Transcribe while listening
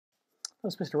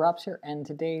Hello, it's Mr. Robs here, and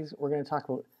today's we're going to talk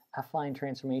about affine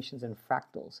transformations and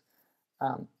fractals.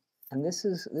 And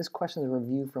this question is a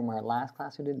review from our last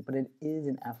class we did, but it is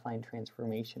an affine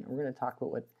transformation. We're going to talk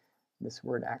about what this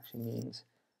word actually means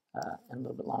in a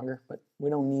little bit longer, but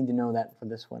we don't need to know that for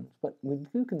this one. But we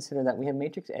do consider that we have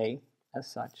matrix A as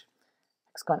such.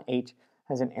 Hexagon H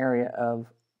has an area of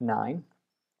 9,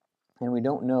 and we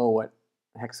don't know what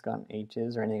hexagon H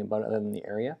is or anything about it other than the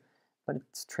area, but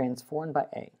it's transformed by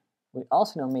A. We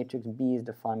also know matrix B is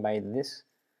defined by this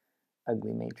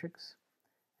ugly matrix,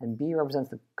 and B represents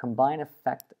the combined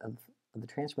effect of the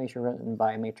transformation represented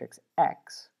by matrix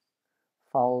X,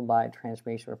 followed by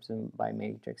transformation represented by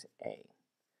matrix A.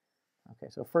 Okay,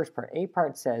 so first part, A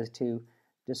part says to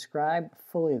describe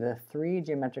fully the 3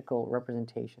 geometrical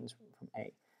representations from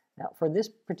A. Now, for this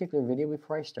particular video,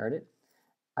 before I start it,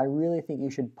 I really think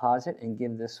you should pause it and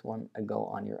give this one a go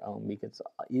on your own, because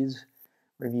it is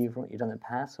review from what you've done in the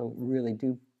past, so really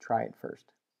do try it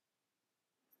first.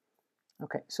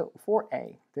 Okay, so for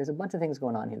A, there's a bunch of things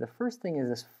going on here. The first thing is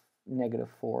this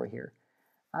 -4 here.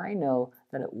 I know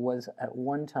that it was at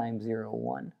one time 0,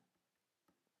 1,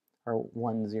 or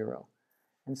 1, 0.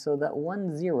 And so that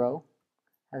 1, 0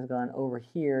 has gone over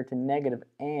here to negative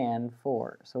and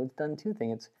 4. So it's done two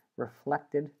things. It's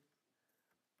reflected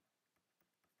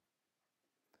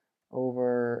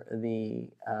over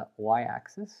the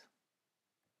y-axis,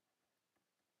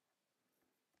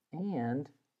 and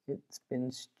it's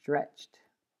been stretched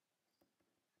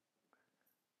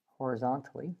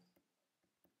horizontally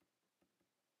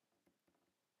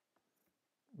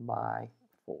by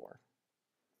 4.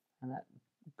 And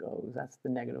that's the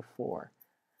 -4.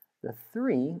 The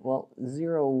 3, well,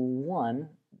 0,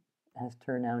 1 has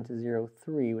turned now into 0,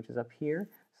 3, which is up here,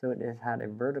 so it has had a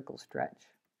vertical stretch.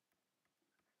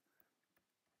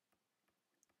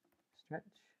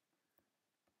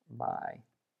 By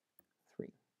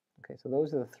 3. Okay, so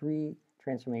those are the 3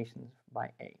 transformations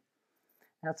by A.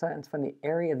 Now let's find the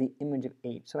area of the image of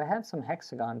H. So I have some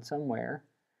hexagon somewhere,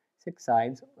 6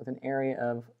 sides with an area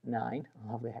of 9. A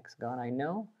lovely hexagon, I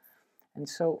know. And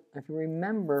so if you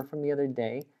remember from the other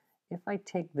day, if I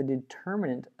take the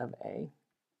determinant of A,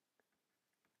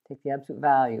 take the absolute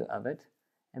value of it,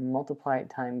 and multiply it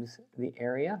times the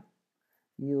area,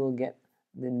 you will get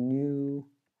the new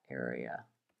area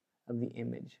of the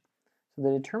image. So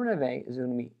the determinant of A is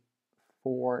going to be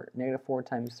 -4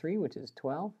 times 3, which is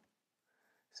 12.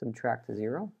 Subtract the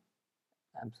 0.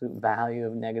 Absolute value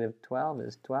of -12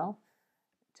 is 12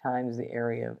 times the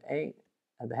area of A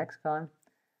of the hexagon,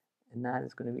 and that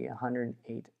is going to be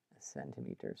 108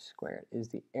 centimeters squared is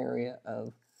the area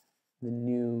of the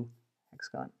new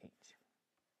hexagon H.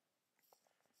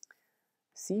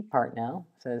 C part now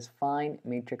says find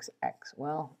matrix X.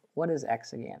 Well, what is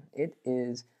X again? It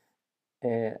is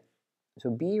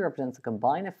so B represents the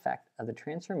combined effect of the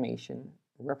transformation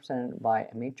represented by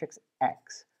a matrix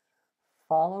X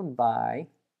followed by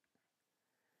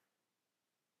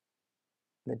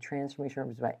the transformation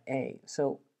represented by A.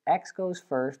 So X goes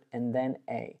first and then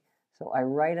A. So I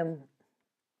write them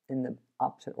in the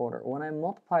opposite order. When I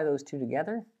multiply those two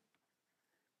together,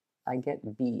 I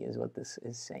get B is what this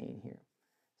is saying here.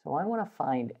 So I want to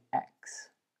find X.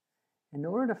 In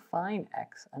order to find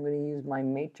X, I'm going to use my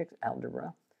matrix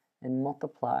algebra and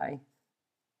multiply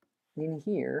in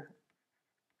here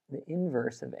the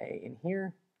inverse of A in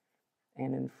here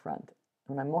and in front.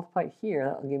 When I multiply it here,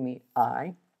 that will give me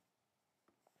I.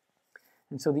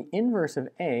 And so the inverse of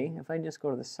A, if I just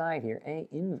go to the side here, A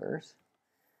inverse,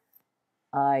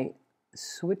 I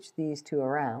switch these two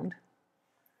around.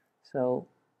 So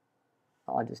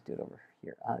I'll just do it over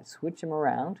here. I switch them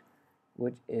around,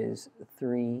 which is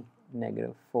 3,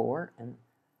 -4, and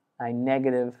I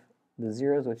negative the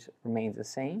zeros, which remains the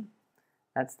same.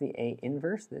 That's the A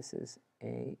inverse. This is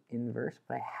A inverse,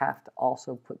 but I have to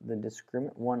also put the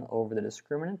discriminant 1 over the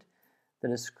discriminant. The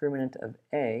discriminant of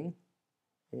A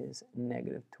is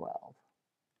 -12.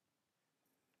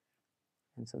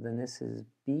 And so then this is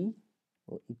B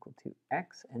will equal to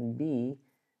X, and B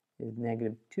is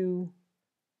 -2,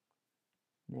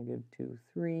 -2,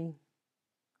 3,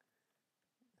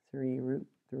 3 root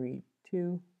 3,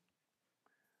 2,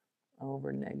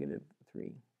 over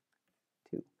 -3,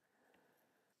 2.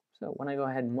 So when I go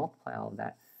ahead and multiply all of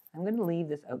that, I'm going to leave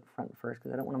this out front first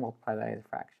because I don't want to multiply by the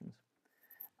fractions.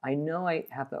 I know I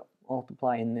have to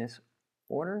multiply in this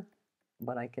order,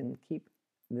 but I can keep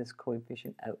this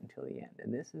coefficient out until the end.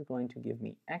 And this is going to give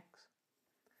me X.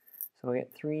 So I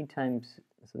get 3 times,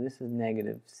 so this is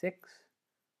 -6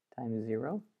 times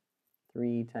 0.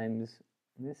 3 times,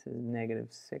 this is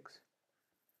 -6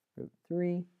 root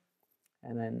 3.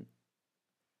 And then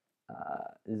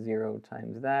 0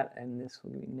 times that, and this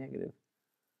will give me negative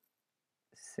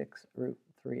 6 root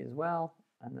 3 as well,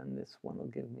 and then this one will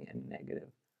give me a negative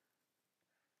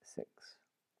 6,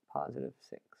 positive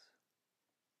 6.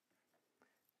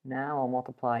 Now I'll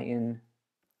multiply in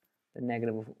the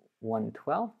negative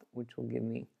 1/12, which will give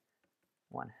me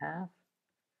 1/2,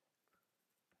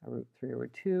 a root 3 over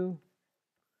 2,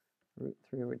 root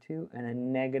 3 over 2, and a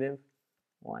negative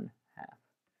 1/2.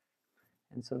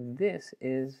 And so this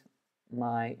is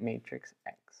my matrix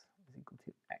X is equal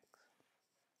to X.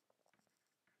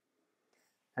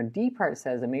 Now D part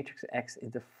says the matrix X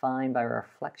is defined by a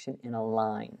reflection in a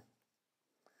line.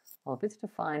 Well, if it's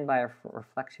defined by a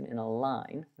reflection in a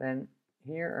line, then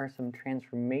here are some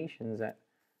transformations that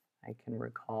I can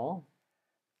recall.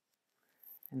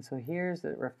 And so here's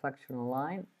the reflection in a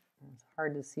line. It's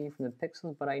hard to see from the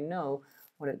pixels, but I know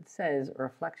what it says. A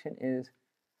reflection is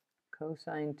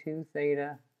cosine 2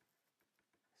 theta,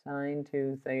 sine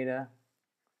 2 theta,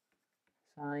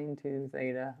 sine 2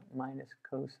 theta minus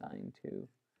cosine 2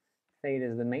 theta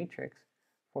is the matrix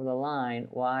for the line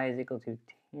y is equal to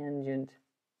tangent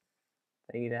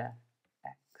theta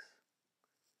x.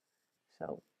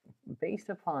 So based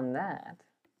upon that,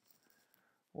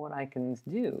 what I can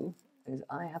do is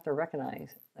I have to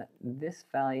recognize that this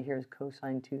value here is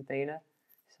cosine 2 theta,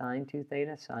 sine 2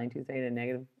 theta, sine 2 theta,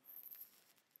 negative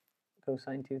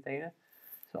cosine 2 theta.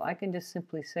 So I can just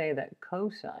simply say that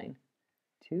cosine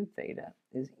 2 theta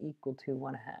is equal to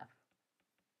 1/2.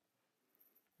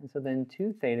 And so then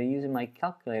 2 theta, using my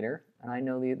calculator, and I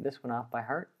know this one off by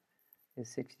heart, is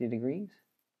 60 degrees.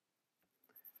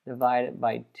 Divide it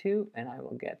by 2, and I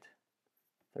will get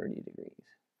 30 degrees.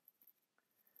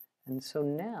 And so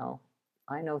now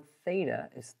I know theta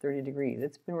is 30 degrees.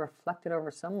 It's been reflected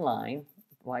over some line,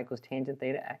 y equals tangent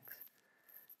theta x.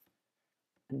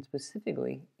 And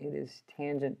specifically, it is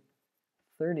tangent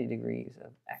 30 degrees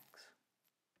of x.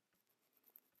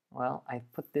 Well, I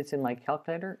put this in my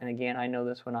calculator, and again, I know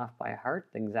this one off by heart,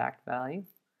 the exact value.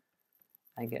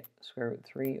 I get square root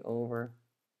 3 over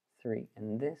 3,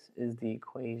 and this is the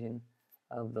equation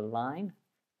of the line,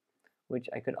 which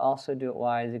I could also do at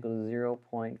y is equal to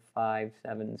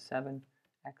 0.577x,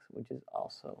 which is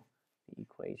also the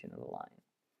equation of the line.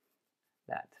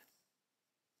 That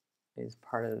is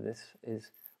part of this,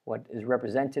 is what is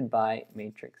represented by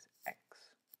matrix X.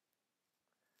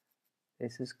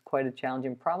 This is quite a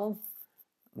challenging problem,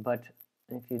 but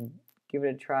if you give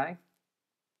it a try,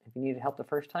 if you needed help the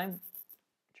first time,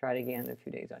 try it again in a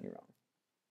few days on your own.